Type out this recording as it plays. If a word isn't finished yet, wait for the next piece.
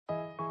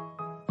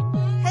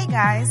Hey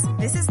guys,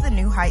 this is the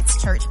New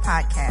Heights Church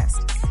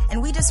podcast,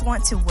 and we just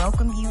want to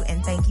welcome you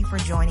and thank you for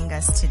joining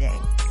us today.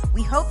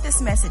 We hope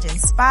this message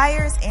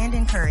inspires and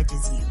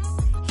encourages you.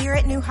 Here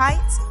at New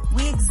Heights,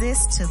 we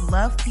exist to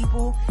love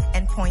people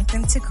and point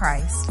them to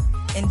Christ.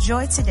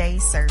 Enjoy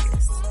today's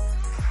service.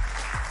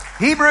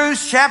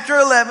 Hebrews chapter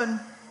 11.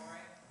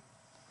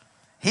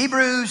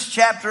 Hebrews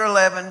chapter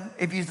 11.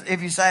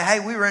 If you say, hey,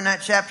 we were in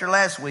that chapter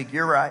last week,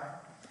 you're right.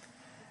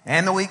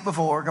 And the week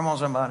before. Come on,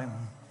 somebody.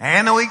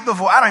 And the week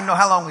before. I don't even know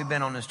how long we've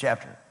been on this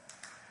chapter.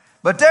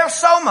 But there's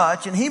so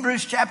much in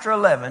Hebrews chapter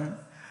 11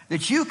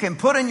 that you can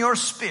put in your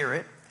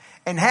spirit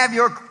and have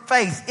your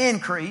faith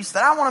increase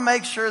that I want to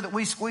make sure that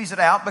we squeeze it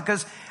out,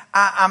 because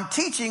I'm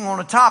teaching on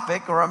a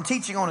topic, or I'm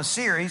teaching on a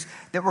series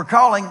that we're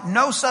calling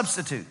No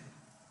Substitute.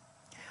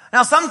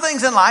 Now, some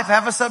things in life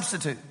have a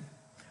substitute.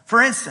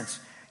 For instance,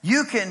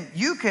 you can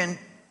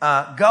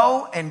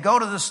go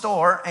to the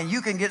store and you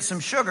can get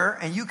some sugar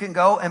and you can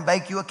go and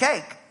bake you a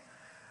cake.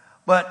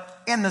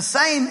 But in the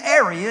same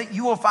area,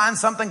 you will find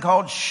something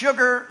called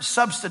sugar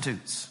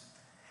substitutes.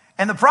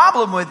 And the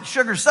problem with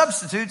sugar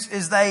substitutes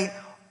is they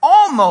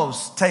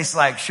almost taste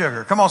like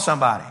sugar. Come on,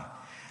 somebody.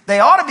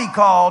 They ought to be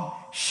called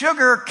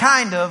sugar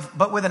kind of,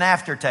 but with an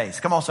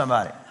aftertaste. Come on,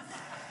 somebody.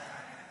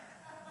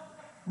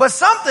 But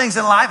some things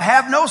in life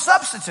have no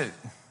substitute.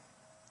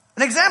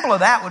 An example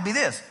of that would be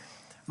this.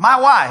 My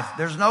wife,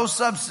 there's no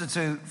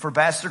substitute for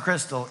Pastor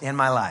Crystal in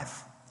my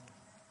life.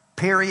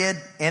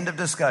 Period. End of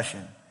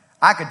discussion.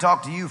 I could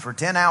talk to you for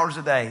 10 hours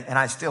a day, and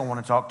I still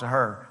want to talk to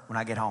her when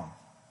I get home.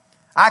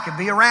 I could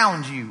be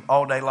around you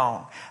all day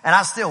long, and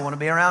I still want to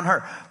be around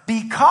her,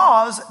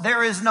 because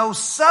there is no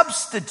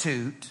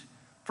substitute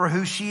for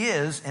who she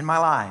is in my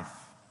life.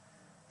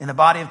 In the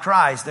body of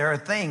Christ, there are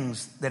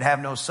things that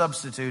have no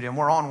substitute, and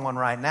we're on one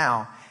right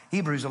now.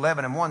 Hebrews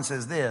 11:1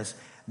 says this: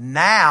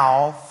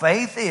 now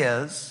faith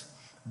is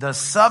the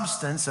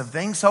substance of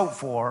things hoped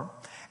for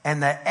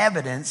and the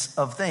evidence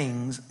of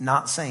things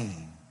not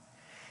seen.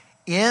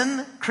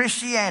 In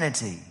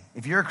Christianity,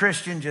 if you're a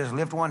Christian, just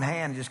lift one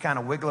hand, just kind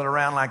of wiggle it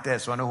around like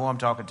that so I know who I'm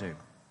talking to.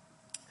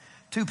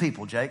 Two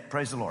people, Jake.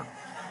 Praise the Lord.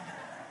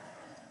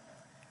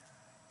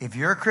 If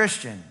you're a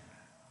Christian,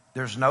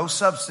 there's no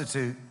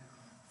substitute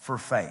for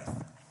faith.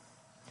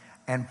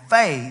 And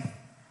faith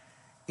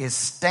is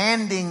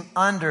standing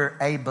under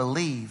a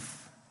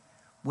belief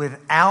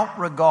without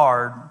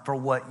regard for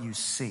what you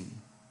see.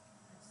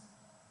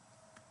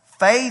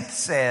 Faith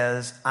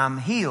says, I'm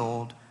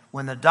healed,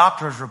 when the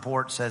doctor's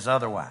report says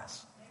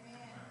otherwise.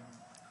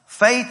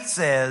 Faith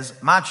says,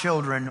 my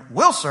children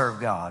will serve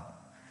God,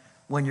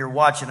 when you're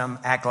watching them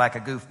act like a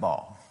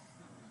goofball.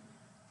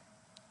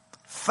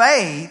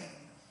 Faith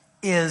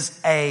is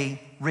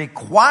a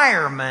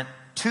requirement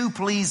to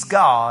please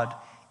God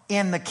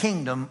in the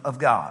kingdom of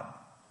God.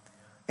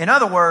 In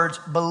other words,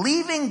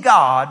 believing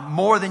God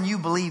more than you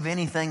believe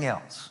anything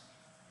else.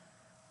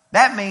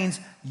 That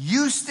means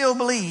you still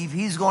believe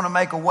He's going to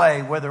make a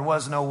way where there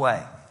was no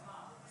way.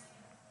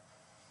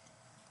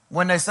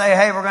 When they say,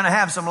 hey, we're going to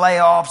have some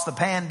layoffs, the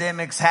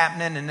pandemic's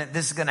happening, and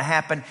this is going to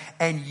happen,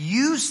 and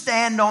you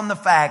stand on the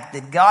fact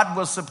that God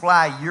will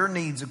supply your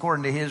needs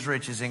according to His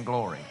riches in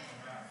glory.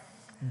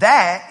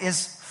 That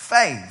is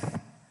faith.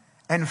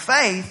 And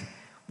faith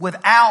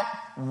without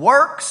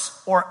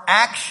works or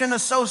action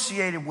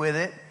associated with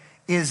it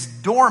is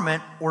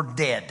dormant or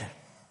dead.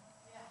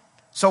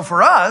 So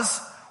for us,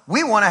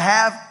 we want to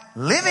have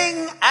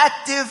living,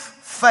 active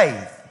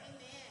faith.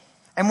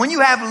 And when you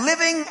have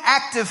living,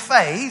 active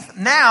faith,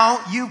 now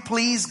you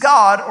please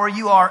God, or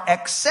you are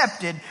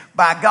accepted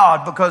by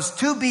God, because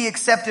to be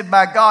accepted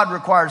by God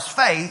requires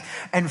faith,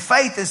 and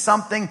faith is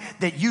something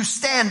that you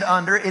stand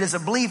under. It is a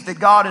belief that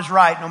God is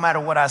right no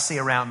matter what I see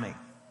around me.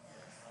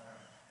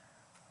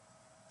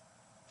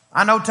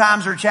 I know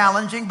times are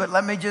challenging, but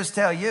let me just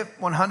tell you,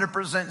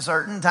 100%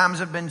 certain, times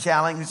have been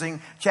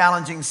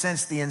challenging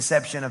since the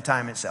inception of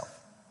time itself.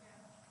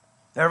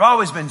 There have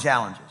always been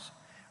challenges.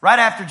 Right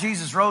after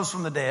Jesus rose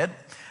from the dead,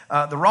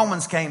 the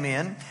Romans came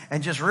in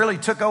and just really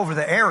took over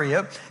the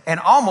area, and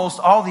almost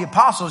all the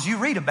apostles you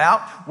read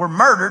about were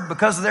murdered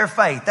because of their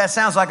faith. That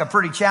sounds like a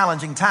pretty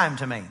challenging time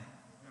to me.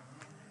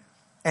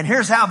 And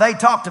here's how they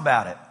talked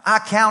about it. I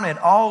count it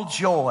all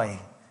joy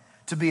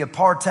to be a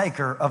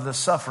partaker of the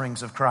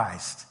sufferings of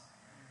Christ,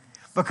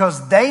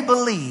 because they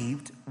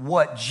believed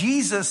what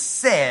Jesus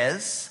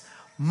says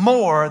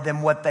more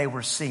than what they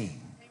were seeing.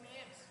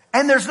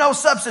 And there's no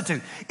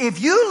substitute.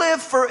 If you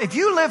live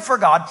for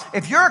God,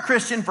 if you're a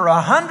Christian for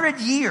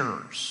 100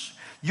 years,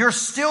 you're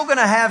still going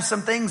to have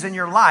some things in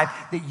your life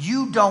that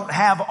you don't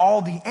have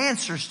all the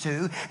answers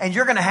to, and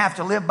you're going to have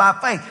to live by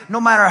faith.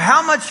 No matter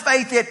how much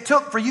faith it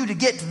took for you to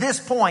get to this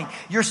point,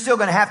 you're still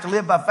going to have to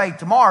live by faith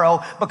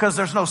tomorrow, because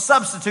there's no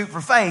substitute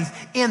for faith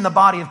in the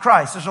body of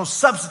Christ. There's no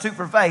substitute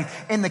for faith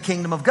in the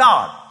kingdom of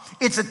God.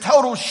 It's a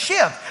total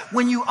shift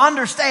when you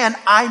understand,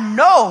 I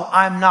know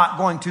I'm not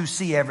going to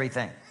see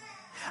everything.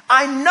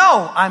 I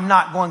know I'm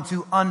not going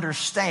to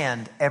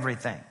understand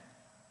everything.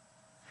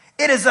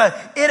 It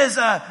is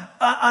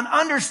an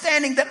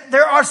understanding that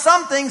there are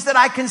some things that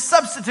I can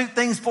substitute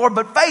things for,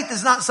 but faith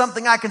is not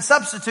something I can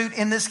substitute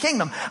in this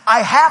kingdom.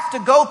 I have to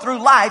go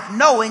through life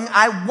knowing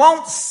I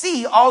won't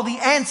see all the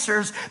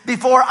answers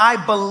before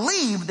I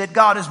believe that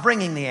God is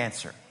bringing the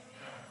answer.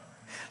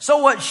 So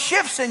what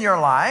shifts in your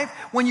life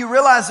when you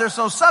realize there's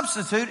no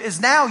substitute is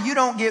now you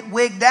don't get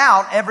wigged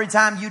out every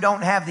time you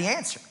don't have the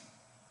answer.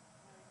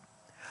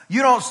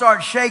 You don't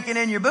start shaking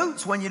in your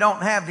boots when you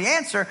don't have the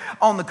answer.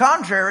 On the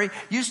contrary,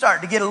 you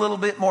start to get a little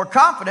bit more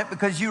confident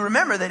because you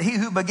remember that he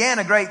who began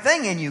a great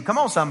thing in you, come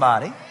on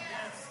somebody,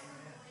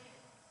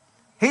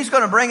 he's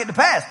going to bring it to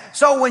pass.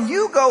 So when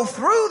you go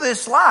through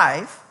this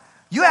life,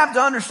 you have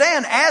to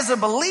understand, as a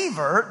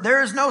believer,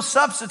 there is no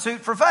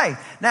substitute for faith.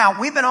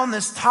 Now, we've been on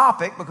this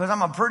topic because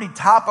I'm a pretty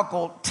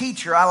topical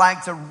teacher. I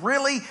like to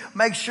really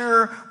make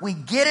sure we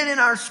get it in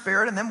our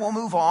spirit, and then we'll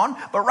move on.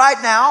 But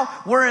right now,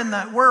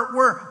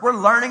 we're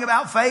learning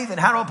about faith and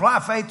how to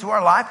apply faith to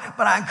our life.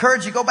 But I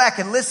encourage you to go back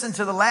and listen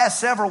to the last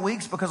several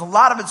weeks because a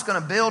lot of it's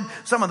going to build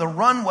some of the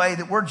runway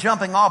that we're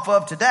jumping off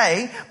of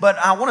today. But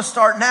I want to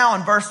start now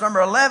in verse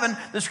number 11.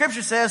 The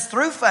scripture says,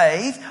 through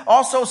faith,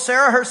 also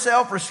Sarah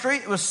herself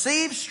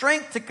received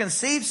strength to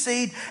conceive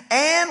seed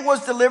and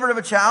was delivered of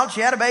a child.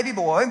 She had a baby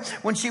boy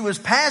when she was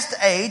past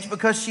age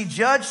because she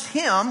judged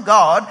him,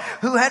 God,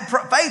 who had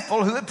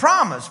faithful, who had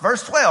promised.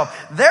 Verse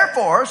 12,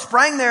 therefore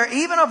sprang there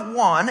even of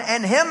one,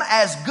 and him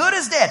as good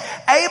as dead.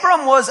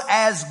 Abram was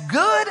as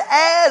good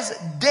as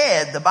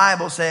dead, the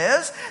Bible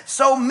says.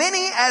 So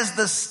many as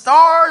the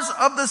stars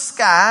of the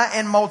sky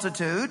in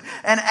multitude,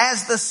 and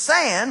as the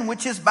sand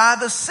which is by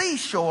the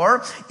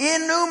seashore,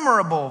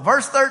 innumerable.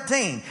 Verse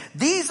 13,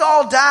 these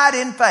all died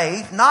in faith,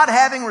 not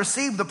having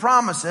received the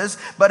promises,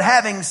 but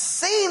having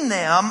seen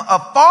them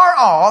afar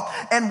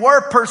off, and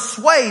were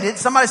persuaded.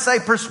 Somebody say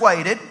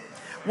persuaded.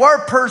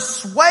 Were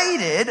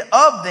persuaded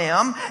of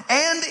them,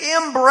 and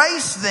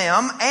embraced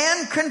them,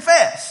 and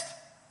confessed.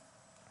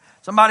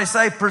 Somebody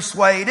say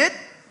persuaded,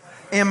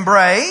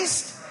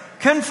 embraced,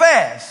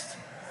 confessed.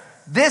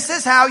 This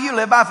is how you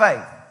live by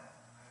faith.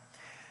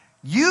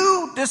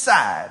 You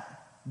decide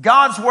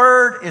God's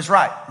word is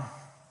right.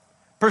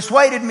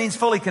 Persuaded means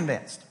fully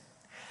convinced.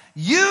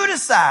 You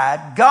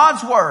decide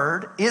God's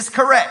word is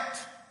correct.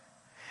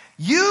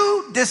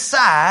 You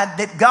decide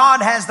that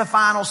God has the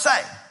final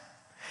say.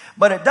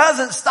 But it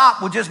doesn't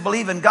stop with just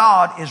believing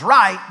God is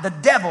right. The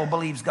devil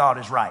believes God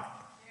is right.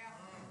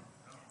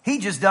 He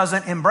just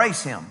doesn't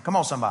embrace him. Come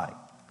on, somebody.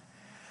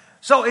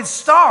 So it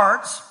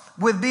starts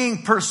with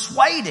being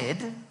persuaded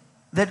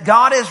that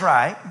God is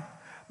right,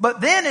 but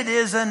then it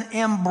is an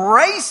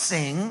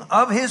embracing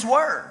of his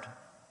word.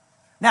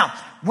 Now,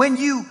 when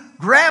you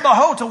grab a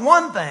hold to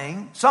one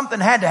thing, something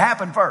had to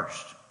happen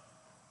first.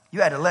 You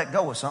had to let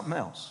go of something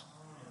else.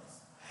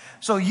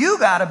 So you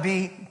got to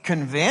be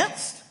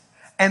convinced,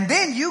 and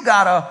then you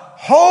got to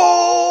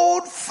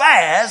hold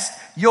fast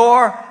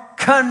your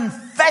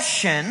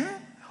confession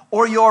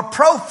or your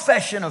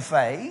profession of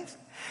faith.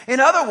 In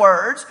other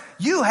words,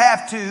 you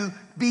have to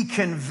be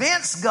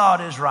convinced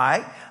God is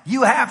right.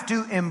 You have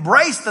to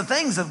embrace the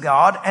things of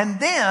God. And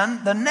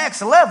then the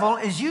next level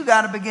is you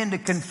got to begin to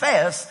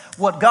confess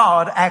what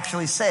God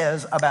actually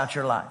says about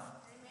your life.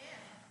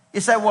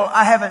 You say, well,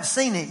 I haven't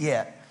seen it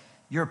yet.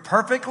 You're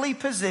perfectly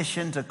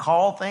positioned to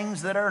call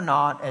things that are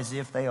not as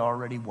if they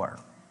already were.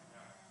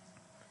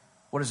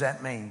 What does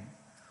that mean?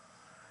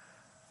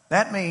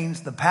 That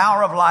means the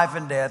power of life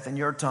and death in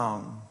your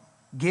tongue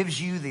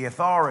gives you the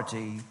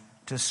authority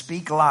to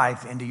speak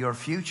life into your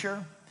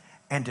future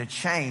and to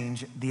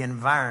change the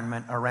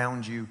environment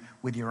around you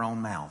with your own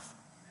mouth.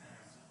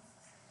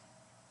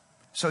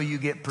 So you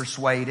get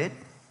persuaded.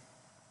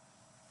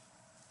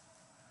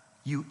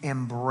 You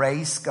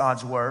embrace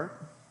God's word.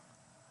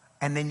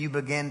 And then you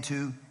begin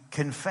to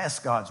confess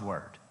God's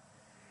word.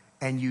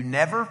 And you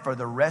never, for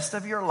the rest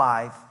of your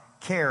life,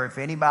 care if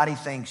anybody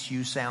thinks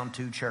you sound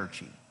too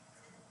churchy.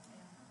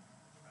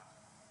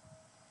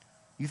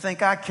 You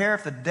think I care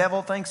if the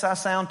devil thinks I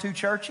sound too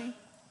churchy?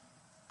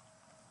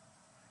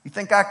 You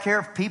think I care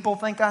if people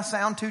think I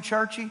sound too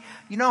churchy?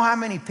 You know how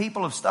many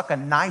people have stuck a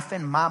knife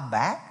in my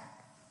back?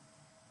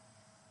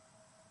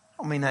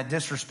 I don't mean that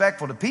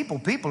disrespectful to people.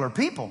 People are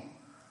people.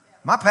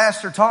 My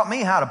pastor taught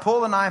me how to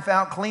pull the knife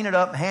out, clean it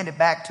up, and hand it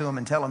back to them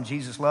and tell them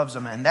Jesus loves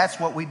them. And that's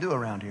what we do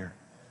around here.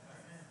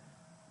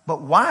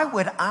 But why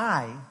would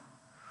I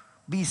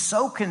be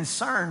so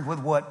concerned with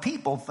what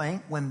people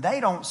think when they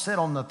don't sit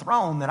on the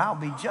throne that I'll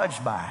be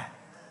judged by?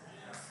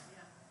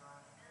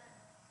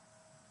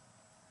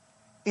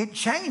 It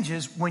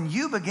changes when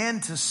you begin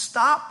to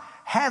stop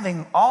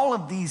having all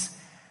of these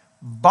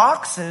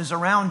boxes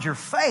around your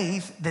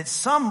faith that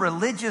some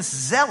religious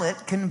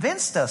zealot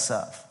convinced us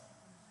of.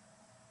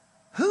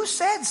 Who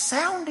said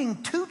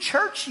sounding too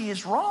churchy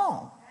is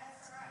wrong?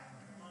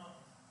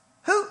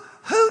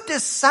 Who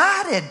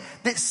decided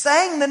that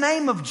saying the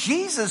name of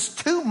Jesus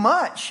too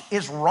much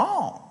is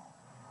wrong?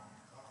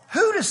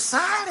 Who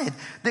decided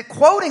that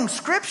quoting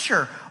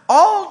scripture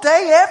all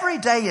day, every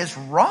day is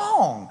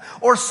wrong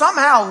or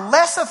somehow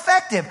less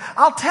effective.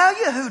 I'll tell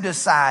you who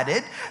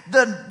decided.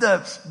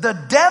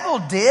 The devil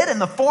did in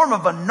the form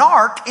of a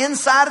narc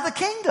inside of the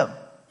kingdom.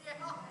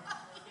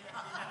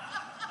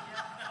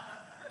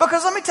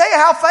 Because let me tell you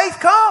how faith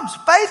comes.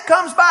 Faith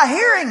comes by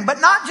hearing,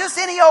 but not just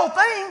any old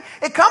thing.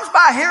 It comes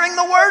by hearing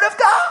the Word of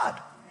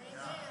God.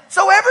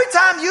 So every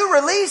time you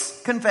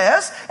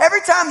confess,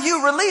 every time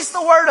you release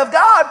the Word of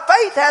God,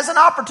 faith has an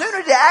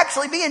opportunity to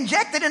actually be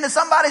injected into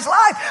somebody's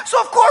life. So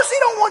of course He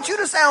don't want you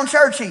to sound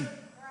churchy.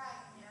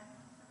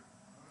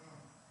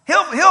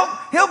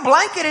 He'll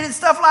blanket it and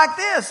stuff like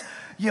this.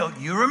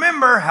 You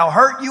remember how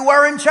hurt you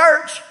were in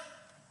church?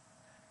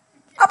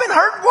 I've been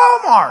hurt in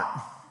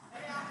Walmart.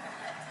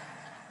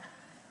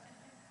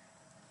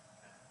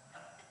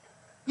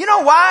 You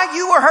know why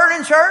you were hurt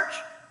in church?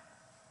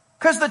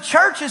 Because the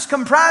church is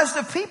comprised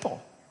of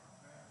people.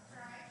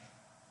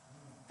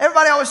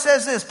 Everybody always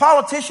says this,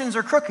 politicians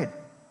are crooked.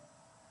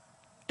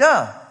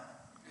 Duh.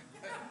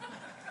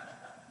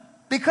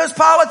 Because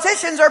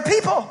politicians are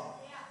people.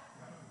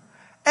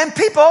 And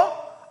people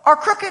are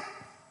crooked.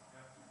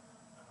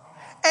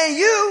 And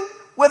you,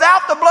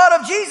 without the blood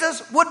of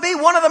Jesus, would be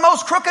one of the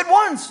most crooked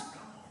ones.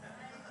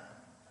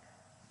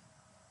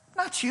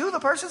 Not you, the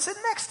person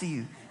sitting next to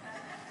you.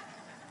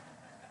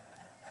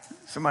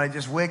 Somebody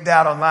just wigged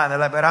out online. They're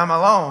like, but I'm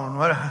alone.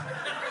 What?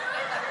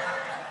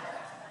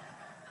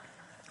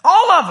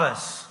 All of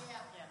us.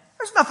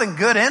 There's nothing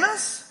good in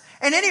us.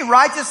 And any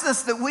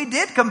righteousness that we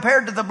did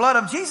compared to the blood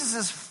of Jesus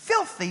is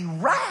filthy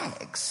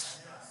rags.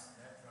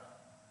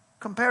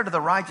 Compared to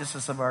the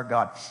righteousness of our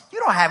God. You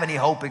don't have any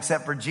hope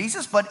except for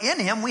Jesus, but in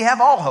Him we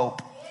have all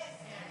hope.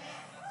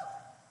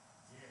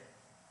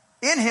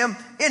 In Him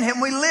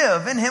we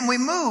live, in Him we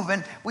move,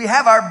 and we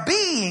have our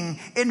being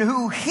in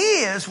who He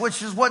is,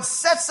 which is what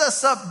sets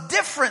us up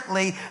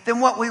differently than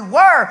what we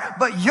were.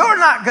 But you're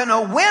not going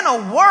to win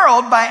a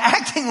world by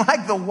acting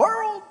like the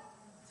world.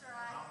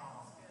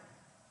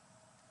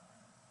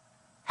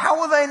 How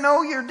will they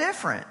know you're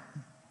different?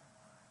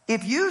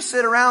 If you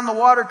sit around the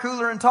water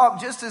cooler and talk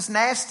just as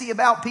nasty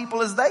about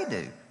people as they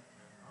do.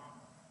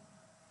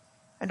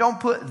 And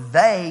don't put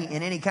they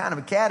in any kind of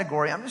a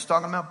category. I'm just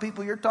talking about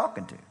people you're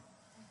talking to.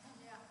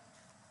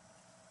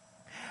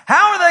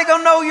 How are they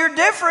going to know you're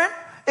different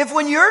if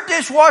when your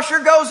dishwasher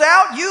goes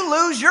out, you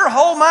lose your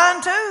whole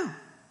mind too?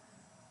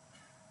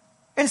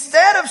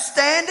 Instead of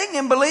standing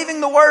and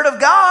believing the Word of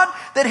God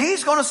that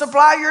He's going to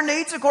supply your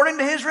needs according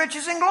to His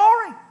riches and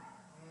glory.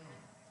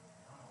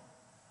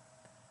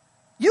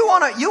 You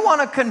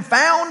want to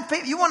confound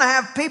people? You want to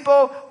have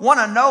people want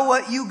to know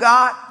what you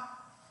got?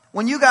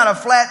 When you got a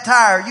flat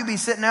tire, you be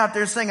sitting out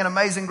there singing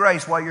Amazing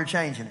Grace while you're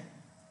changing it.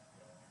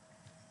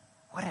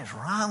 What is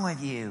wrong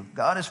with you?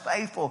 God is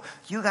faithful.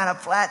 You got a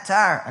flat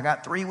tire. I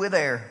got 3 with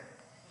air.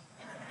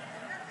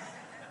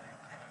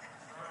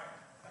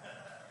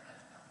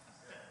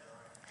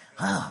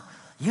 Oh,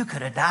 you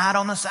could have died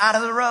on the side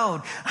of the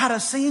road. I'd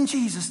have seen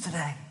Jesus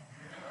today.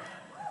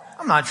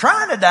 I'm not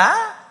trying to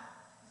die,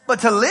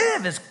 but to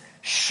live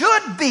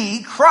should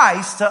be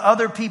Christ to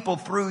other people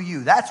through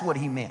you. That's what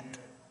He meant.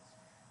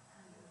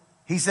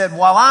 He said,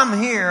 while I'm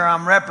here,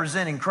 I'm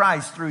representing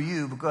Christ through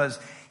you because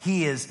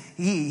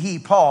He,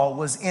 Paul,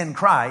 was in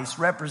Christ,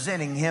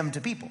 representing Him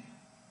to people.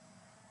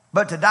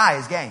 But to die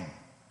is gain.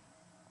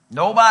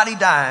 Nobody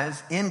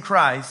dies in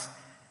Christ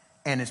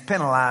and is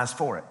penalized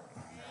for it.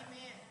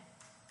 Amen.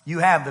 You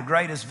have the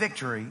greatest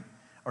victory,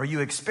 or you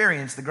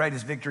experience the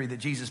greatest victory that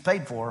Jesus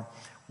paid for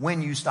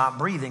when you stop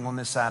breathing on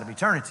this side of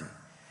eternity.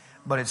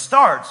 But it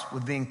starts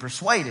with being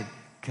persuaded,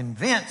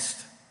 convinced,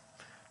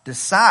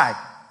 decide.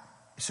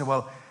 You say,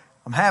 well,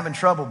 I'm having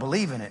trouble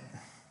believing it.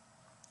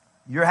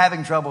 You're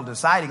having trouble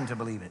deciding to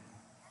believe it.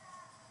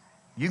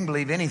 You can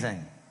believe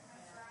anything.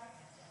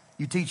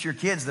 You teach your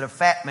kids that a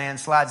fat man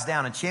slides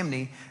down a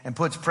chimney and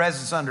puts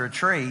presents under a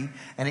tree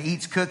and he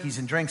eats cookies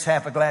and drinks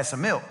half a glass of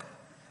milk.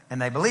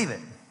 And they believe it.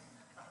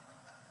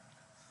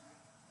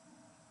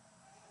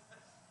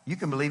 You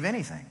can believe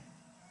anything.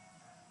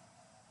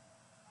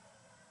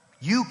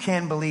 You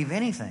can believe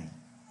anything.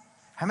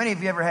 How many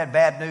of you ever had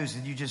bad news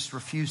and you just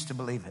refuse to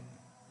believe it?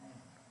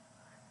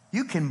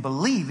 You can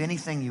believe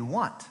anything you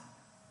want.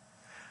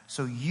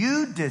 So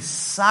you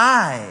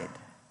decide.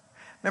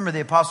 Remember the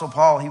Apostle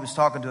Paul, he was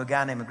talking to a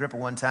guy named Agrippa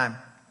one time.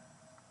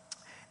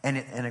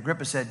 And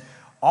Agrippa said,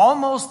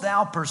 almost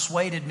thou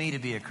persuaded me to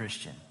be a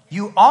Christian.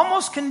 You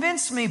almost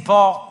convinced me,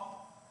 Paul.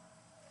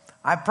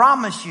 I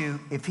promise you,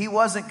 if he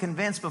wasn't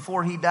convinced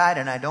before he died,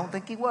 and I don't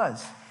think he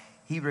was,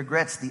 he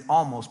regrets the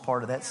almost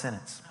part of that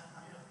sentence.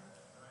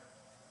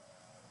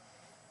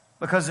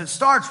 Because it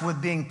starts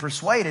with being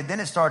persuaded, then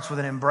it starts with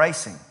an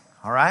embracing.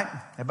 All right?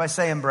 Everybody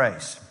say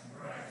embrace.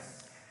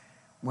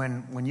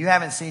 When you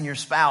haven't seen your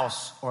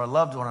spouse or a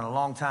loved one in a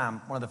long time,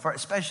 one of the first,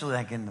 especially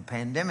like in the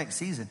pandemic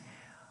season,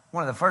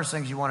 one of the first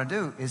things you want to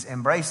do is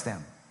embrace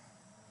them.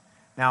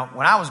 Now,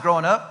 when I was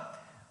growing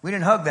up, we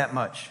didn't hug that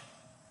much.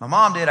 My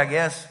mom did, I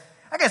guess.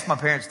 I guess my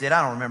parents did.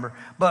 I don't remember.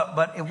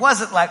 But it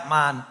wasn't like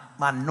my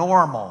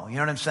normal. You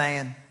know what I'm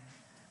saying? It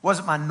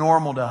wasn't my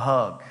normal to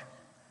hug.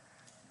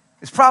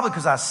 It's probably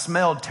because I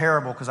smelled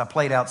terrible because I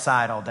played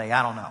outside all day.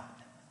 I don't know.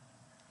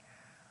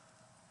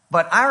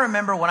 But I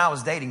remember when I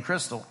was dating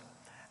Crystal,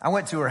 I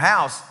went to her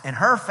house and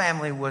her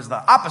family was the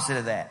opposite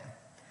of that.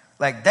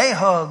 Like they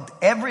hugged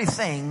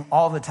everything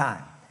all the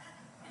time.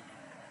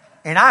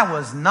 And I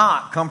was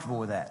not comfortable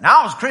with that.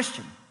 Now I was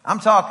Christian. I'm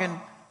talking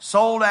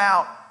sold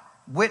out,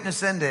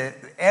 witnessing to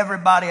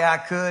everybody I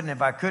could. And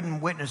if I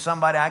couldn't witness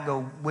somebody, I'd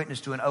go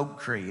witness to an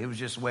oak tree. It was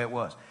just the way it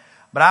was.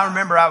 But I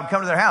remember I would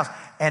come to their house.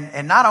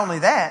 And not only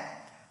that,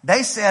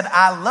 they said,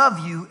 I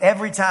love you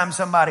every time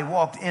somebody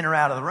walked in or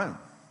out of the room.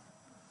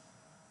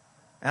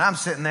 And I'm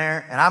sitting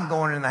there and I'm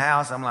going in the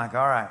house. I'm like,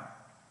 all right,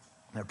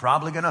 they're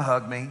probably going to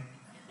hug me.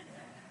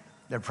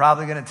 They're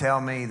probably going to tell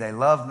me they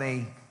love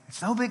me.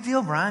 It's no big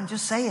deal, Brian.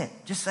 Just say it.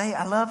 Just say,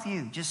 I love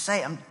you. Just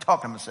say it. I'm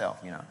talking to myself,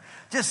 you know.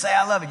 Just say,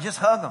 I love you. Just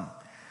hug them.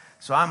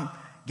 So I'm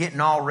getting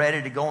all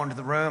ready to go into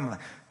the room,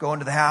 go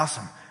into the house.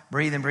 I'm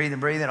breathing.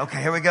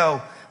 Okay, here we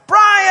go.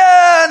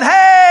 Brian,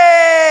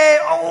 hey!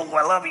 Oh,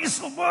 I love you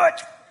so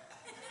much.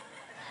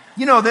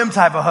 You know them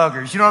type of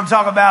huggers. You know what I'm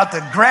talking about?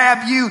 To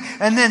grab you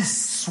and then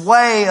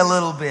sway a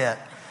little bit.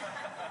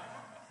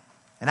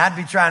 And I'd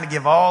be trying to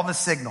give all the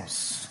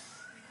signals.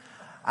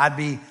 I'd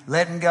be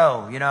letting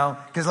go, you know,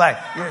 because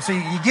so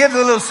you give the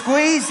little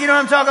squeeze, you know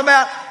what I'm talking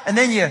about? And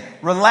then you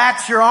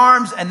relax your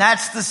arms and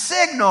that's the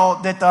signal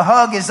that the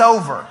hug is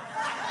over.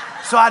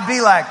 So I'd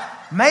be like,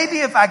 maybe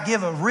if I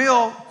give a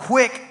real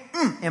quick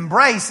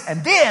embrace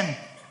and then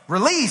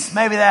release,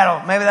 maybe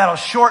that'll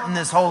shorten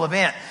this whole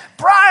event.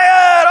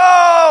 Brian,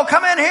 oh,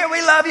 come in here.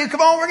 We love you. Come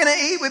on, we're going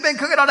to eat. We've been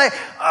cooking all day.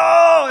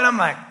 Oh, and I'm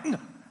like,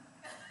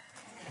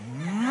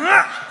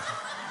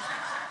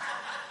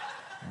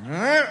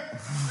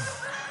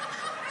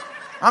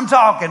 I'm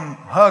talking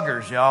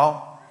huggers,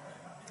 y'all.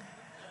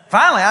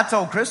 Finally, I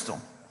told Crystal,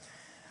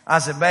 I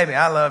said, baby,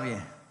 I love you.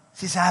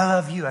 She said, I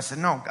love you. I said,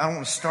 no, I don't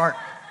want to start.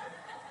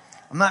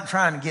 I'm not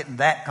trying to get in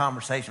that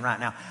conversation right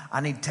now.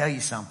 I need to tell you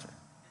something.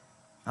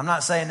 I'm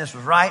not saying this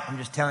was right. I'm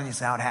just telling you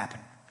how it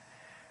happened.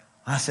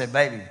 I said,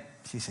 baby.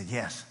 She said,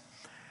 yes.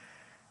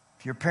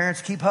 If your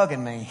parents keep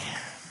hugging me,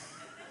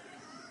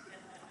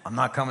 I'm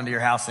not coming to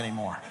your house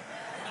anymore.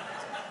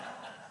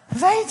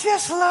 They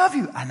just love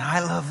you. And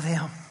I love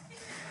them.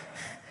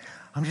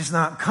 I'm just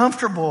not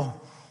comfortable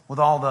with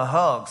all the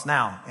hugs.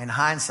 Now, in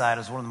hindsight,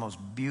 it's one of the most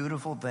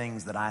beautiful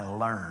things that I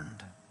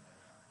learned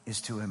is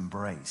to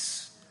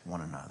embrace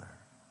one another.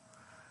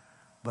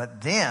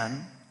 But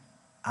then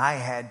I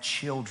had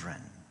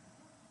children.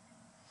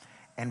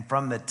 And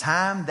from the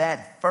time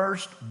that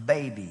first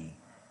baby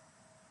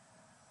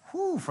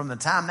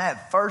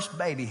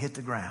hit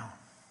the ground,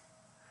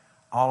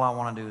 all I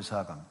want to do is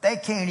hug them. They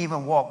can't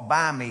even walk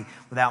by me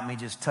without me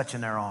just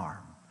touching their arm,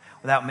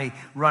 without me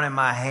running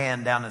my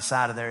hand down the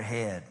side of their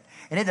head.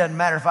 And it doesn't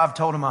matter if I've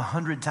told them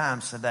 100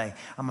 times today.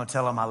 I'm going to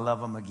tell them I love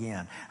them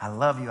again. I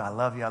love you. I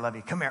love you. I love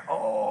you. Come here.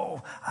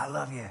 Oh, I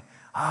love you.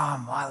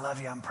 I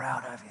love you. I'm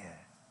proud of you.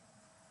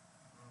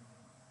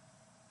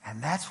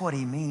 And that's what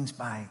he means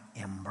by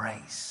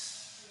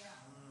embrace.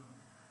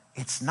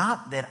 It's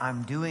not that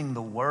I'm doing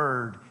the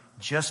word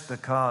just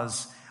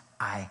because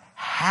I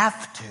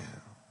have to.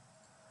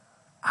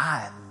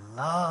 I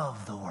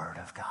love the word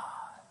of God.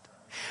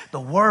 The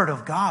word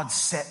of God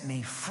set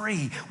me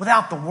free.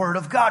 Without the word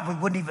of God, we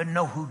wouldn't even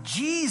know who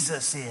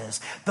Jesus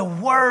is. The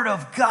word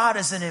of God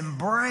is an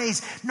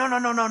embrace.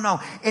 No.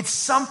 It's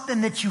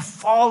something that you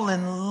fall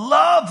in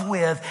love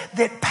with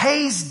that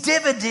pays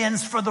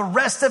dividends for the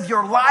rest of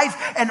your life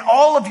and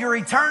all of your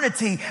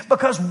eternity,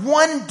 because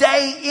one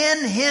day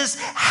in his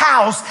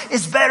house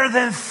is better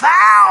than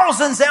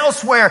thousands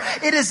elsewhere.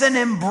 It is an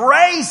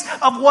embrace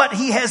of what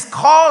he has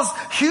caused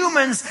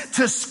humans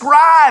to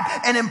scribe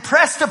and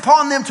impressed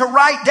upon them to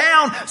write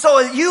down,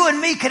 so that you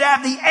and me could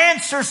have the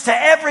answers to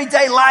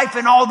everyday life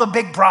and all the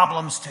big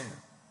problems too.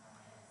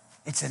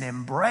 It's an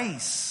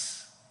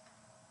embrace.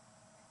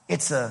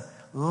 It's a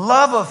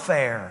love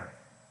affair.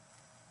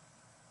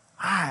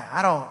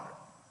 I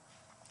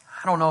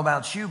don't know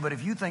about you, but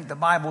if you think the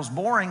Bible's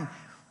boring,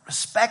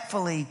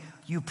 respectfully,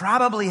 you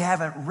probably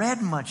haven't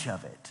read much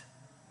of it.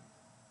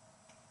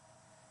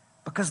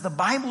 Because the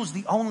Bible's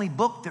the only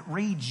book that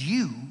reads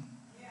you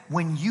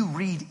when you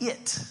read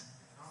it.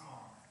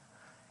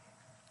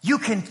 You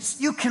can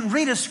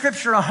read a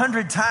scripture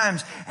 100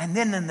 times, and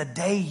then in the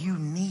day you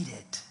need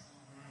it,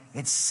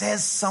 it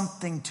says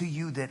something to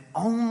you that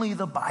only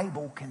the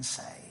Bible can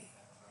say.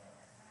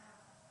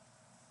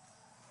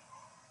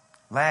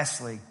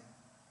 Lastly,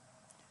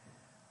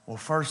 well,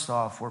 first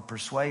off, we're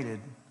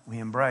persuaded, we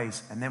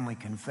embrace, and then we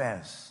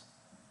confess.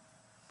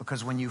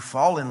 Because when you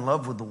fall in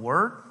love with the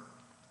Word,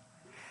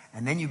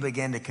 and then you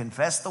begin to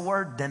confess the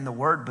Word, then the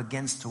Word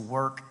begins to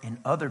work in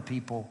other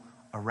people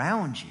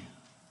around you.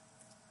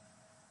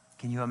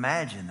 Can you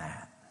imagine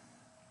that?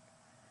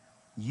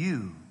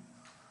 You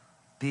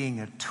being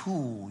a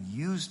tool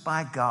used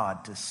by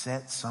God to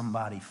set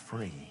somebody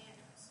free.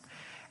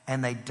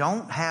 And they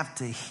don't have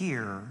to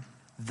hear,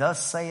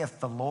 thus saith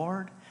the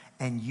Lord,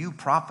 and you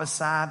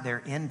prophesy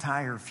their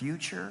entire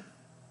future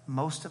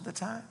most of the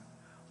time.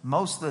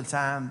 Most of the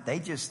time, they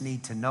just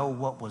need to know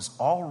what was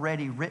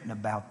already written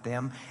about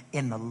them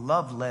in the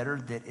love letter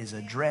that is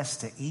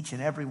addressed to each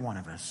and every one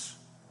of us.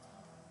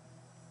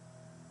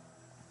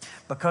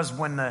 Because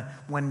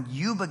when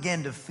you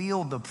begin to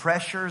feel the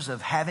pressures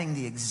of having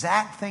the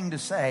exact thing to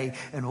say,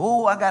 and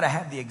I got to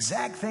have the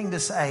exact thing to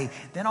say,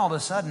 then all of a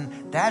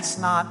sudden, that's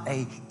not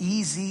a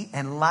easy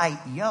and light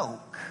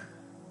yoke.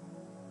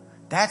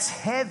 That's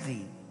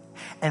heavy.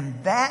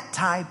 And that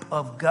type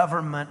of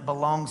government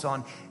belongs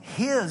on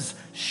His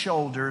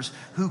shoulders,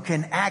 who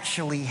can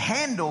actually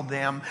handle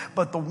them.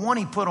 But the one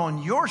He put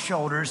on your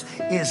shoulders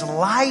is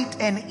light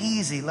and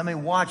easy. Let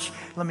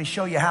me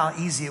show you how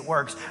easy it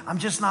works. I'm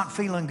just not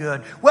feeling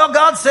good. Well,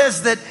 God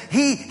says that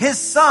His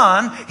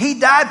Son, He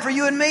died for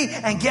you and me.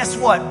 And guess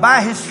what?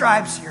 By His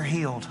stripes, you're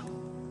healed.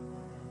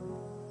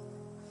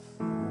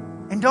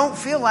 And don't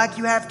feel like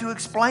you have to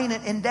explain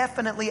it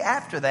indefinitely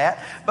after that,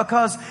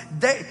 because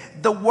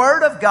the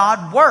Word of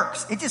God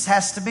works. It just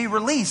has to be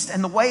released.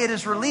 And the way it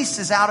is released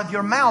is out of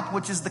your mouth,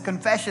 which is the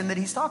confession that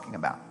He's talking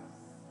about.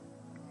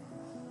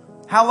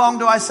 How long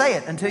do I say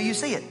it? Until you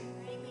see it.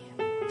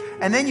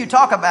 And then you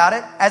talk about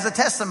it as a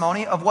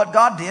testimony of what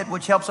God did,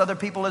 which helps other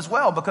people as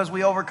well, because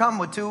we overcome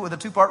with a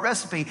two-part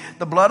recipe: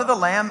 the blood of the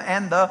Lamb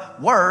and the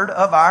word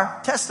of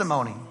our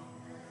testimony.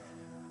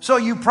 So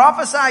you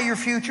prophesy your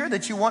future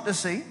that you want to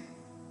see.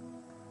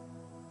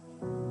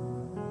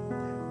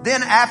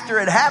 Then after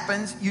it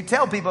happens, you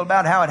tell people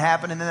about how it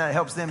happened, and then that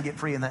helps them get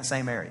free in that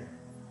same area.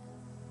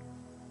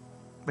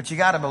 But you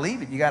got to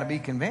believe it. You got to be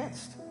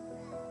convinced.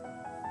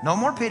 No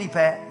more pity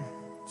pat.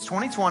 It's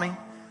 2020.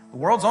 The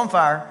world's on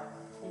fire.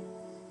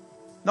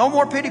 No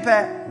more pity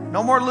pat.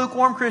 No more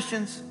lukewarm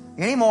Christians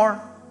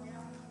anymore.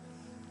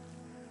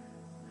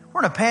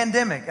 We're in a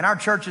pandemic, and our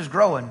church is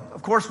growing.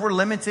 Of course, we're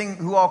limiting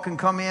who all can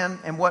come in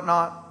and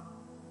whatnot,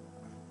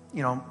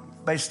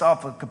 based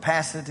off of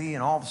capacity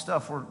and all the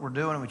stuff we're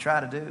doing and we try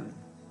to do.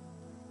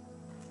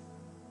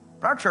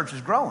 But our church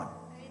is growing.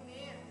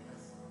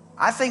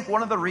 I think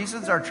one of the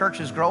reasons our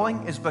church is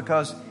growing is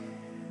because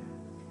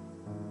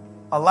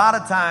a lot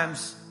of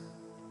times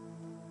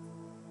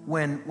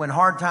when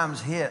hard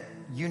times hit,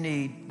 you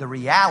need the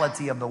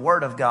reality of the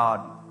Word of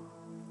God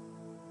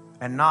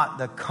and not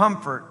the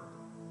comfort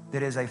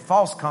that is a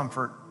false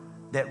comfort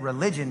that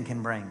religion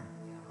can bring.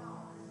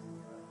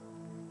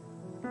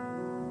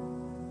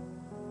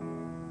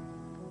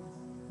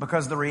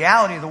 Because the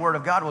reality of the Word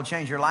of God will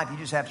change your life. You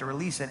just have to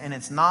release it. And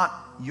it's not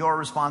your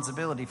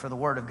responsibility for the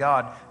Word of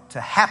God to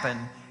happen.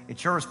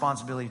 It's your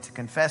responsibility to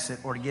confess it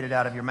or to get it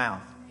out of your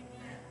mouth.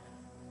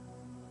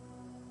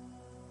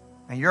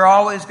 And you're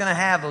always going to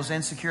have those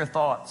insecure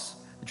thoughts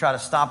that try to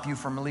stop you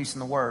from releasing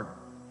the Word.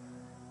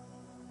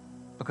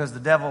 Because the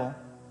devil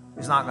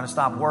is not going to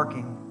stop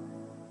working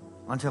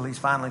until he's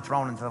finally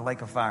thrown into the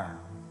lake of fire.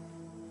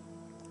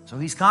 So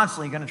he's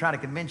constantly going to try to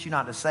convince you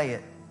not to say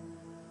it.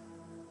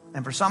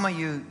 And for some of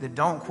you that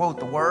don't quote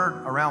the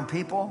Word around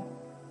people,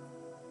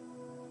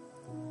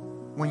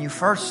 when you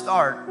first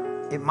start,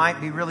 it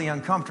might be really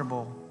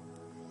uncomfortable.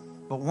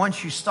 But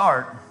once you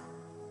start,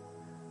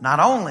 not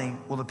only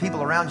will the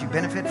people around you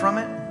benefit from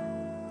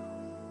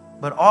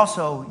it, but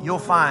also you'll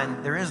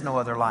find there is no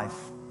other life.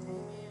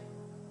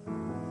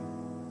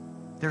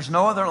 There's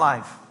no other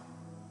life.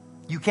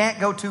 You can't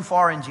go too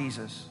far in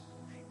Jesus.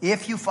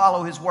 If you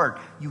follow His Word,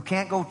 you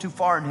can't go too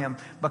far in Him,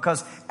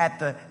 because at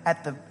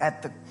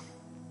the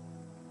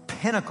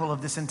pinnacle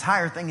of this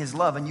entire thing is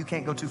love, and you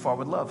can't go too far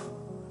with love.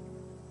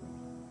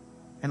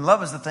 And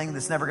love is the thing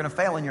that's never going to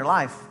fail in your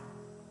life.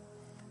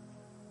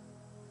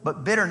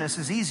 But bitterness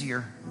is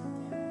easier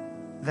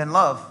than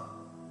love.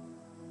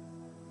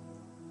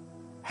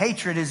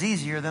 Hatred is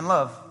easier than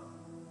love.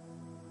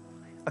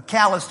 A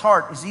calloused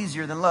heart is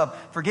easier than love.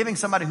 Forgiving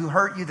somebody who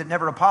hurt you that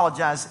never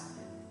apologized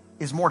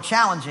is more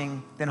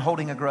challenging than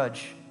holding a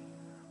grudge.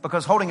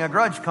 Because holding a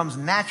grudge comes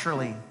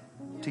naturally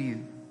to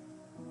you.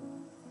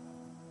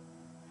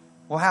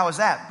 Well, how is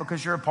that?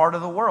 Because you're a part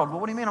of the world. Well,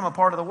 what do you mean I'm a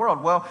part of the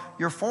world? Well,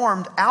 you're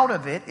formed out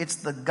of it. It's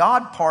the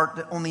God part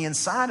that on the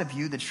inside of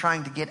you that's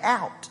trying to get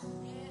out.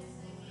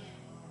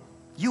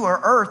 You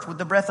are earth with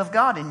the breath of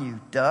God in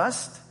you.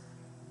 Dust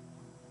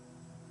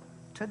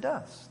to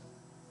dust.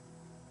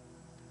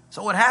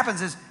 So what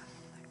happens is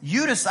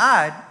you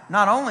decide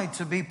not only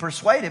to be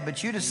persuaded,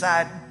 but you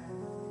decide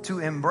to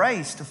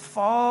embrace, to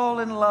fall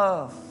in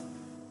love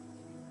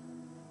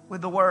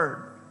with the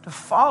Word. To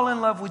fall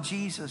in love with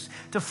Jesus.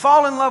 To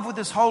fall in love with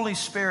His Holy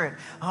Spirit.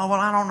 Oh, well,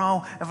 I don't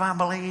know if I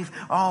believe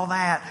all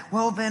that.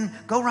 Well, then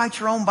go write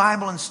your own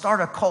Bible and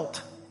start a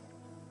cult.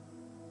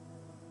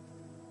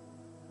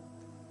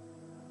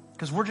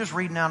 Because we're just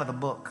reading out of the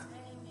book.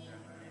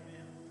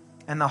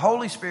 And the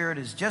Holy Spirit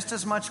is just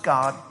as much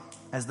God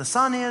as the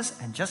Son is,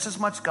 and just as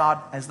much God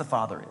as the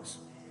Father is.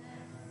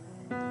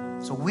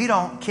 So we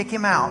don't kick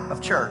Him out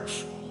of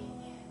church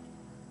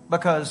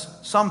because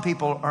some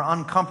people are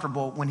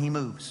uncomfortable when He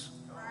moves.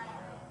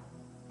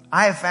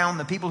 I have found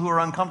the people who are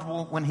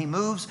uncomfortable when He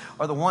moves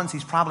are the ones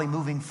He's probably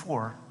moving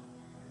for.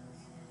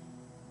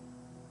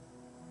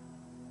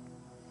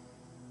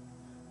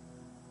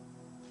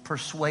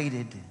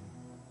 Persuaded.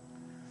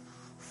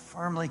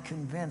 firmly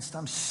convinced.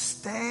 I'm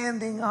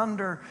standing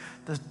under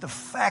the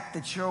fact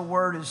that your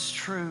word is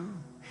true.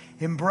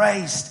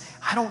 Embraced.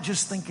 I don't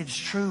just think it's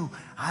true.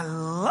 I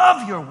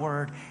love your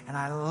word and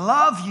I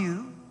love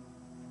you.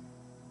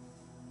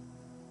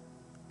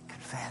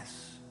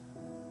 Confess.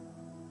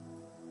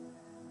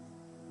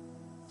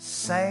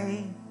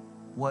 Say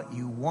what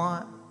you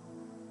want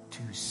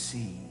to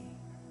see.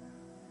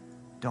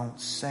 Don't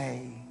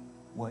say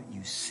what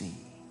you see.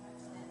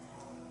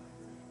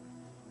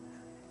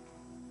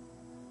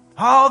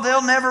 Oh,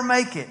 they'll never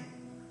make it.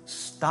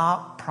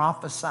 Stop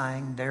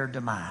prophesying their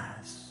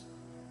demise.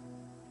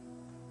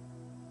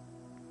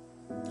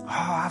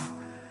 Oh,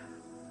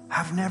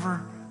 I've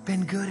never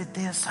been good at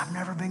this. I've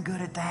never been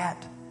good at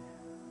that.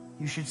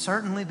 You should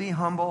certainly be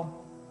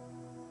humble.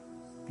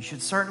 You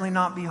should certainly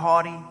not be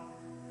haughty.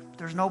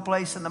 There's no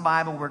place in the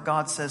Bible where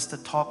God says to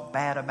talk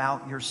bad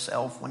about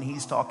yourself when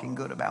He's talking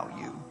good about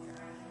you.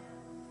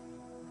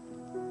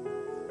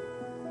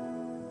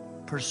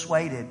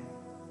 Persuaded.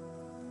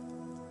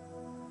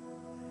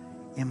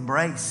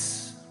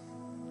 Embrace.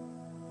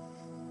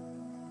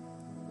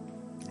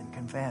 And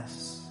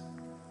confess.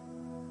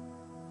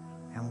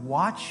 And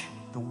watch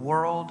the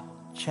world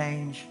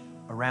change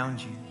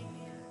around you.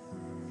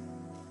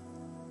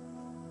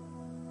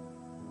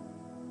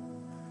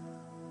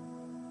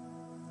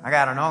 I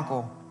got an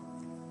uncle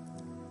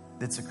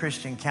that's a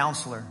Christian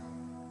counselor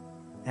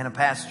and a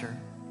pastor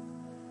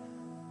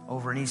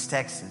over in East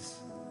Texas.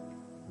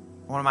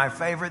 One of my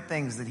favorite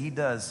things that he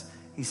does,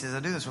 he says, I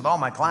do this with all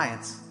my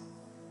clients.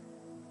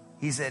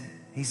 He said,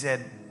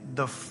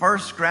 the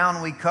first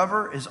ground we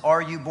cover is,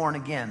 are you born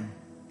again?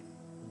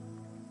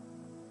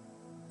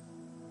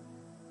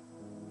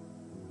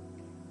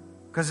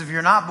 Because if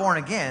you're not born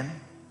again,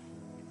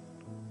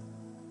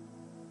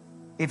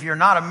 if you're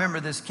not a member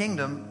of this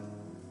kingdom,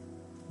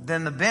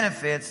 then the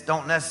benefits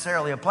don't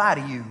necessarily apply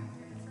to you.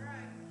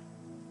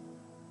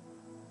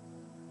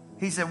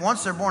 He said,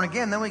 once they're born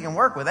again, then we can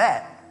work with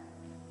that.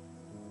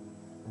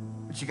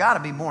 But you got to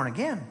be born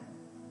again.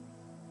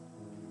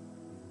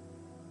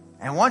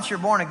 And once you're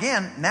born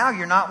again, now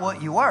you're not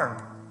what you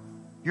were.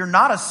 You're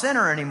not a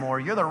sinner anymore.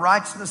 You're the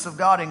righteousness of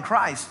God in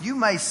Christ. You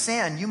may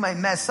sin, you may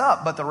mess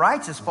up, but the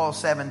righteous fall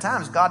 7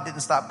 times. God didn't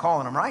stop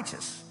calling them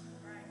righteous.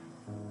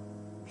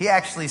 He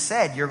actually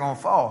said, you're going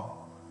to fall.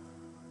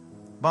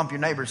 Bump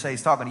your neighbor, say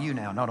he's talking to you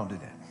now. No, don't do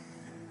that.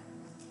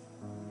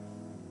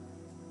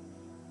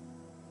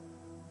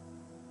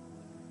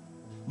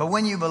 But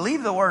when you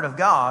believe the word of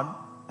God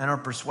and are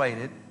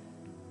persuaded,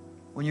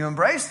 when you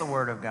embrace the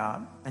word of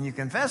God and you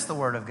confess the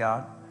word of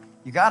God,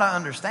 you got to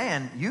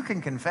understand, you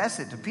can confess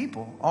it to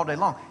people all day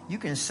long. You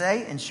can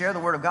say and share the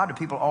word of God to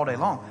people all day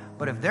long.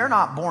 But if they're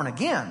not born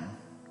again,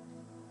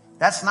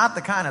 that's not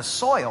the kind of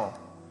soil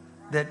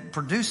that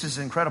produces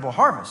incredible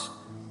harvest.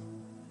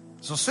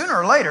 So sooner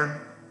or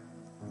later,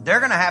 they're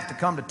going to have to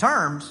come to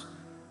terms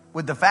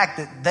with the fact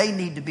that they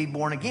need to be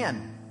born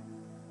again.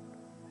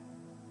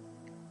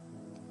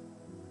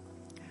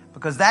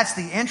 Because that's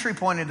the entry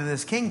point into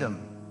this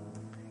kingdom,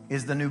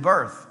 is the new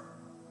birth.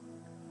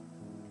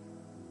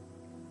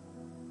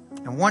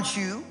 And once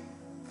you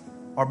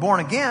are born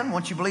again,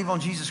 once you believe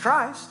on Jesus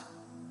Christ,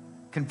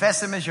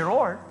 confess Him as your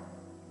Lord,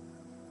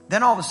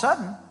 then all of a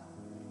sudden,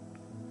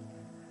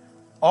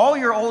 all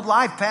your old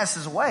life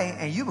passes away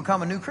and you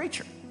become a new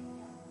creature,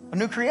 a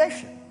new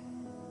creation.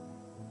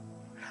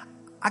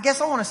 I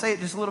guess I want to say it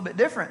just a little bit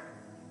different.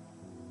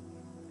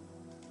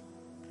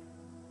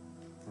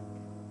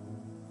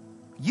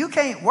 You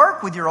can't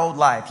work with your old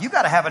life. You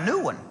got to have a new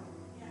one.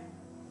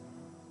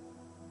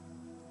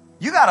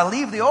 You got to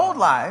leave the old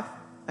life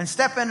and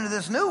step into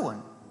this new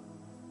one.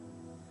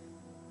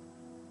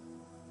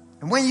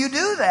 And when you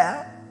do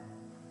that,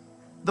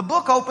 the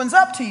book opens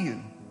up to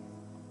you.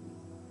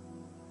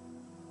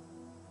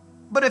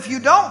 But if you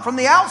don't, from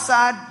the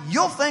outside,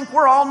 you'll think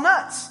we're all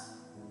nuts.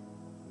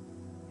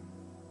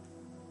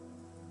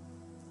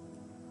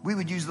 We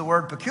would use the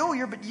word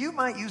peculiar, but you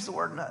might use the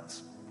word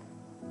nuts.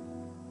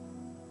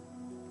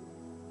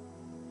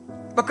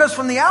 Because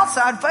from the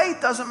outside, faith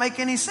doesn't make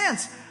any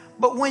sense.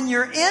 But when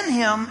you're in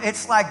Him,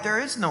 it's like there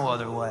is no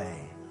other way.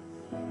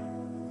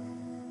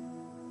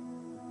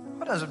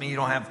 That doesn't mean you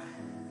don't have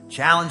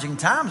challenging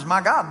times. My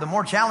God, the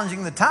more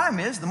challenging the time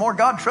is, the more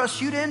God trusts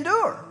you to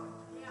endure.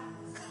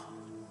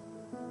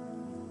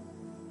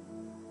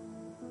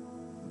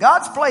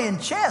 God's playing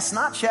chess,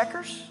 not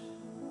checkers.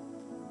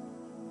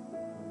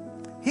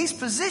 He's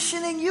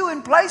positioning you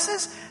in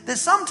places that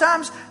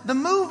sometimes the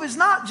move is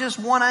not just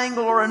one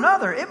angle or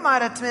another. It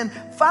might have been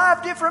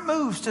 5 different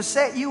moves to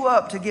set you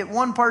up to get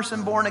one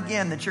person born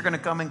again that you're going to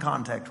come in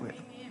contact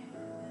with.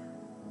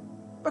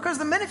 Because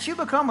the minute you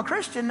become a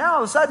Christian, now all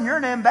of a sudden you're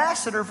an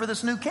ambassador for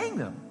this new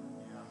kingdom.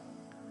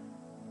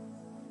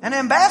 And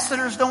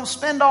ambassadors don't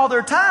spend all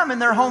their time in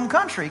their home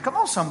country. Come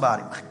on,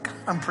 somebody. God,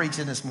 I'm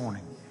preaching this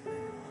morning.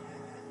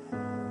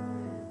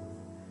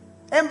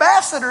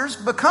 Ambassadors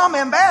become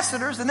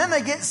ambassadors, and then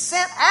they get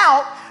sent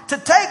out to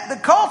take the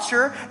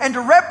culture and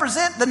to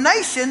represent the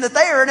nation that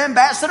they are an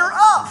ambassador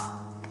of.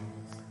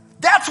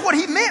 That's what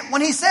he meant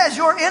when he says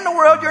you're in the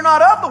world, you're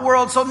not of the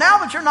world. So now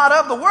that you're not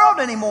of the world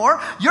anymore,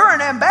 you're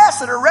an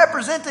ambassador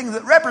representing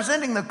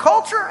the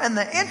culture and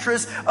the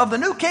interests of the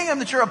new kingdom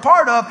that you're a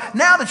part of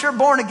now that you're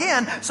born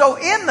again. So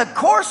in the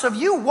course of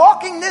you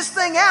walking this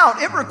thing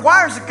out, it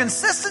requires a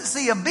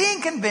consistency of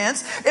being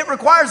convinced. It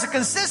requires a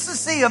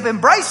consistency of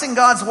embracing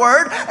God's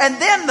word. And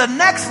then the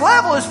next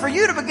level is for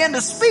you to begin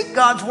to speak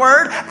God's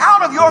word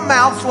out of your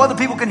mouth so other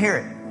people can hear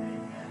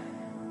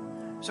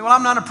it. So, well,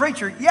 I'm not a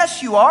preacher.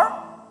 Yes, you are.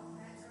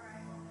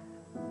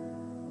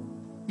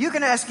 You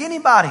can ask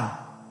anybody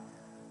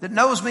that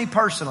knows me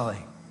personally.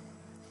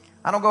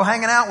 I don't go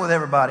hanging out with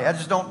everybody. I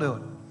just don't do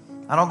it.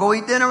 I don't go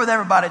eat dinner with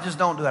everybody. I just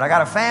don't do it. I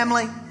got a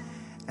family,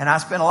 and I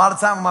spend a lot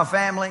of time with my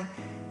family.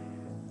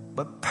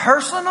 But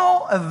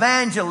personal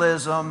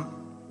evangelism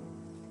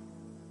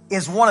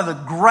is one of the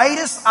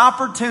greatest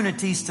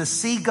opportunities to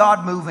see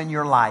God move in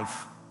your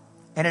life.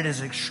 And it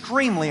is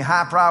extremely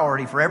high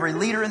priority for every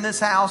leader in this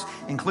house,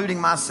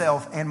 including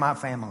myself and my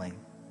family.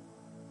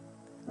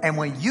 And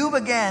when you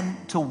begin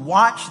to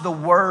watch the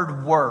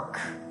word work,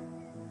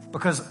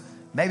 because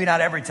maybe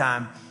not every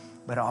time,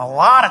 but a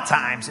lot of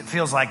times it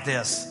feels like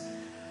this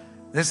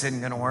isn't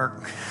going to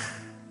work.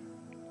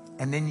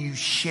 And then you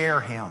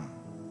share him.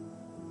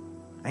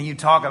 And you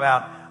talk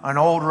about an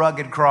old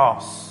rugged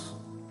cross.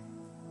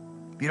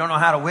 If you don't know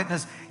how to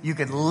witness, you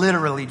could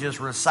literally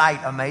just recite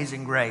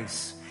Amazing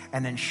Grace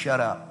and then shut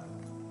up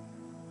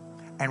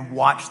and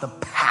watch the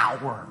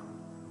power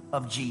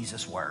of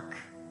Jesus work.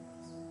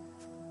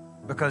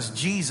 Because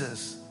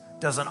Jesus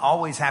doesn't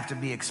always have to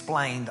be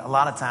explained. A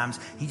lot of times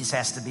he just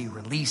has to be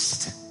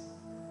released.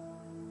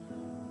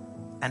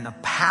 And the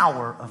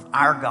power of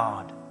our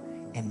God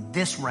in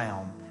this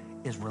realm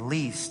is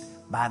released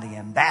by the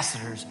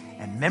ambassadors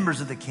and members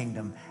of the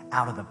kingdom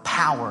out of the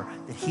power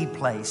that he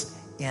placed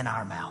in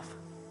our mouth.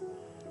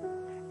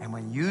 And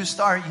when you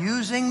start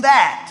using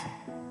that,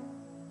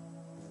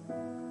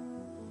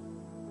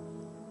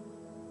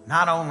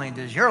 not only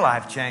does your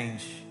life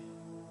change,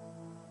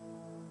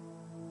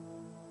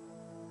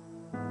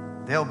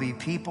 there'll be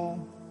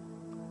people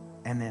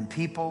and then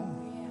people.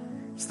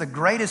 It's the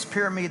greatest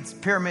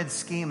pyramid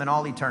scheme in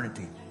all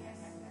eternity.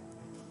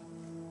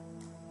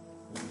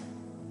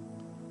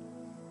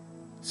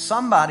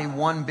 Somebody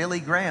won Billy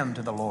Graham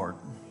to the Lord.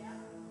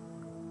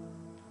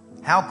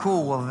 How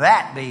cool will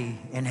that be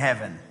in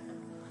heaven?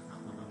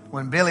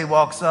 When Billy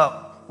walks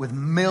up with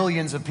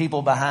millions of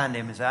people behind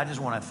him and says, I just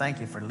want to thank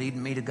you for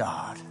leading me to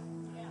God.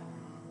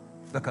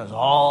 Because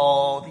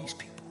all these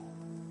people.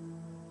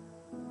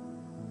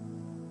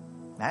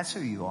 That's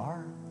who you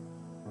are.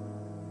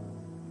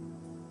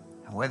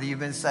 And whether you've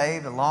been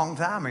saved a long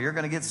time or you're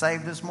going to get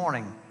saved this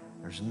morning,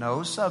 there's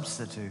no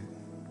substitute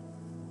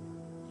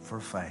for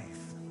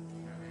faith.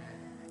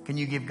 Can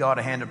you give God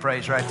a hand of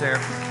praise right there?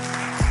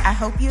 I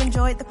hope you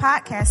enjoyed the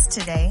podcast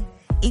today.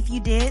 If you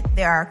did,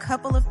 there are a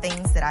couple of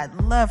things that I'd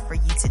love for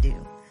you to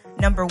do.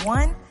 Number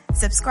one,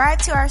 subscribe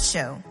to our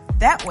show.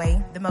 That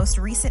way, the most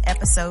recent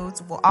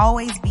episodes will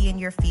always be in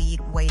your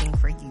feed waiting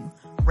for you,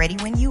 ready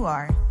when you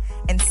are.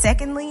 And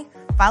secondly,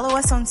 follow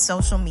us on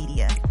social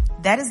media.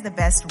 That is the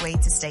best way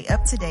to stay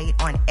up to date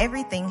on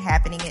everything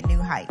happening at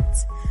New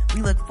Heights.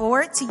 We look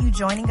forward to you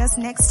joining us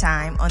next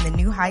time on the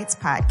New Heights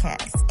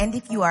podcast. And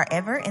if you are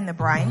ever in the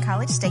Bryan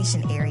College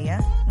Station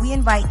area, we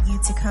invite you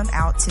to come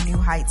out to New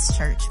Heights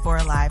Church for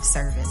a live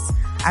service.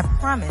 I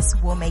promise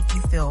we'll make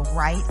you feel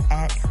right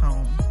at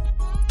home.